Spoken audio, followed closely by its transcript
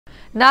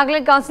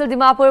Naga Council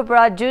Dimapur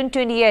para June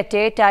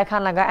 28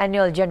 Taikhan Naga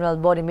Annual General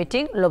Body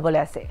Meeting Lobole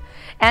ase.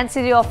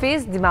 NCD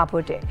Office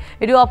Dimapur te.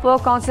 Idu apo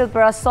council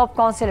para sub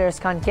councillors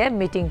khan ke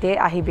meeting te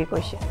ahibe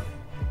koise.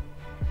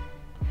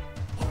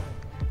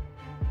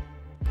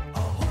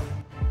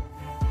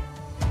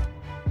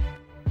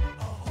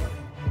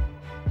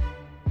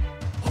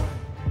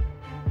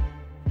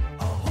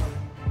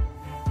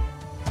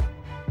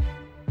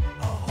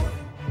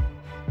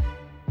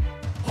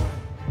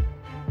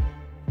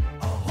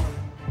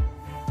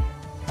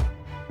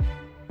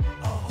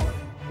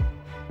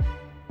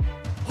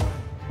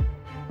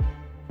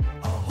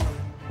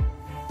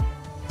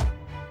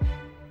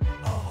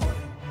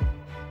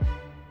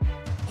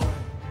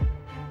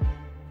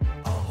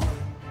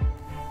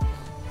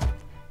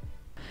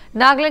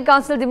 Naga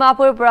Council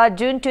Dimapur para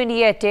June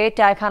 28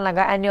 Taikhan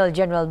Naga Annual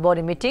General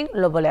Body Meeting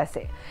Lobole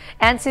ase.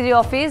 NCD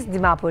Office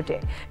Dimapur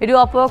te. Idu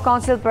apo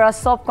council para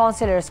sub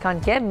councillors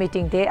khan ke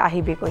meeting te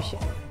ahibe koise.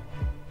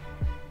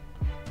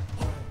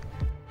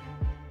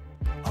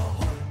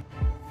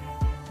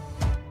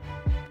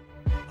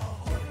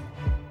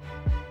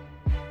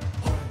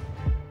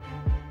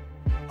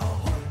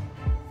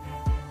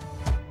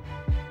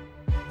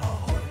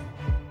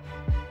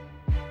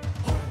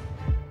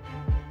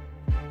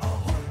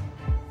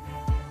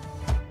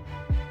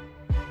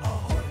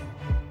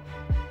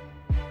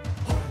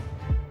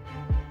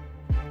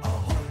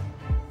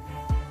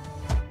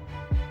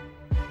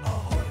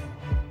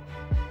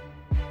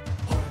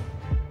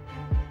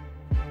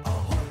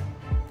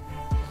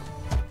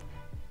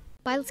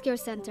 Piles Care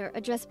Center,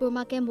 address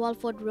Burma Camp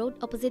Walford Road,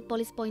 opposite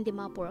Police Point,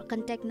 Dimapur.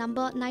 Contact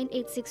number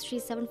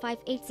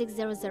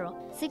 9863758600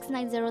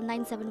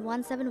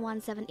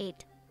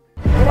 69097171178.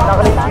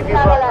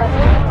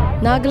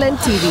 Nagaland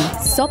TV,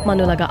 Sop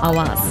Manulaga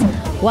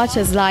Awas. Watch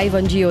us live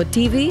on Geo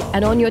TV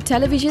and on your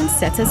television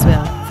sets as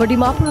well. For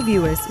Dimapur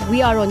viewers,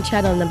 we are on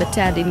channel number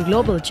 10 in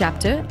Global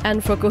Chapter,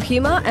 and for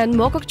Kohima and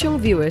Mokokchung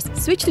viewers,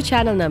 switch to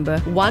channel number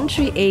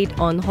 138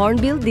 on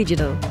Hornbill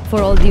Digital.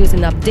 For all news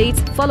and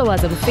updates, follow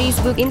us on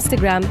Facebook,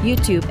 Instagram,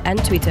 YouTube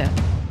and Twitter.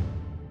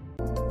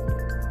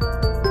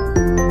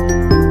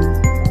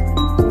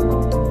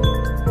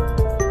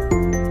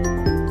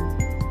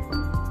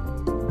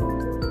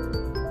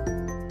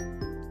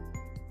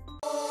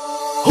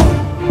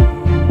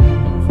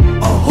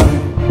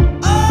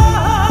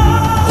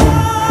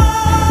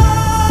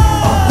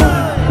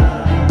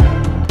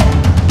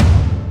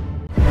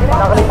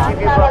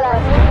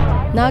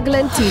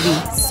 Nagaland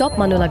TV, Sop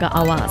Manulaga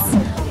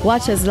Awas.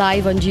 Watch us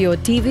live on Geo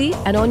TV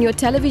and on your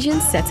television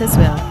sets as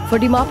well. For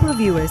Dimapur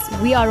viewers,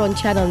 we are on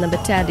channel number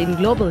 10 in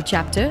Global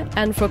Chapter,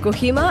 and for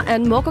Kohima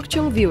and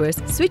Mokokchung viewers,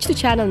 switch to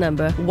channel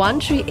number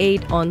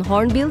 138 on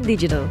Hornbill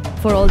Digital.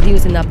 For all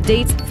news and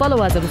updates,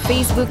 follow us on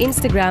Facebook,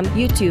 Instagram,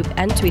 YouTube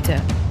and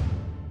Twitter.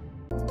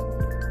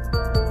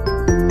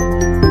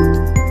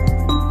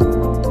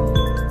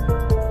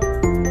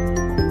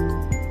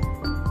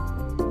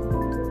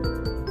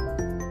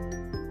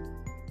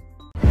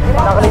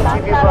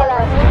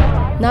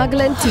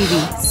 Nagaland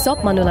TV, Sop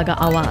Manulaga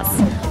Awas.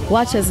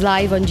 Watch us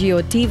live on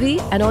Geo TV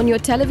and on your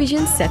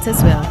television sets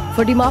as well.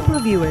 For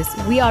Dimapur viewers,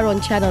 we are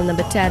on channel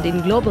number 10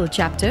 in Global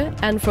Chapter,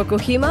 and for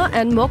Kohima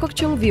and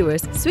Mokokchung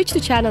viewers, switch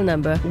to channel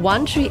number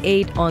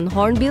 138 on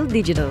Hornbill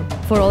Digital.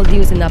 For all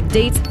news and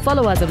updates,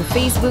 follow us on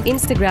Facebook,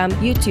 Instagram,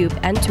 YouTube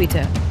and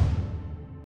Twitter.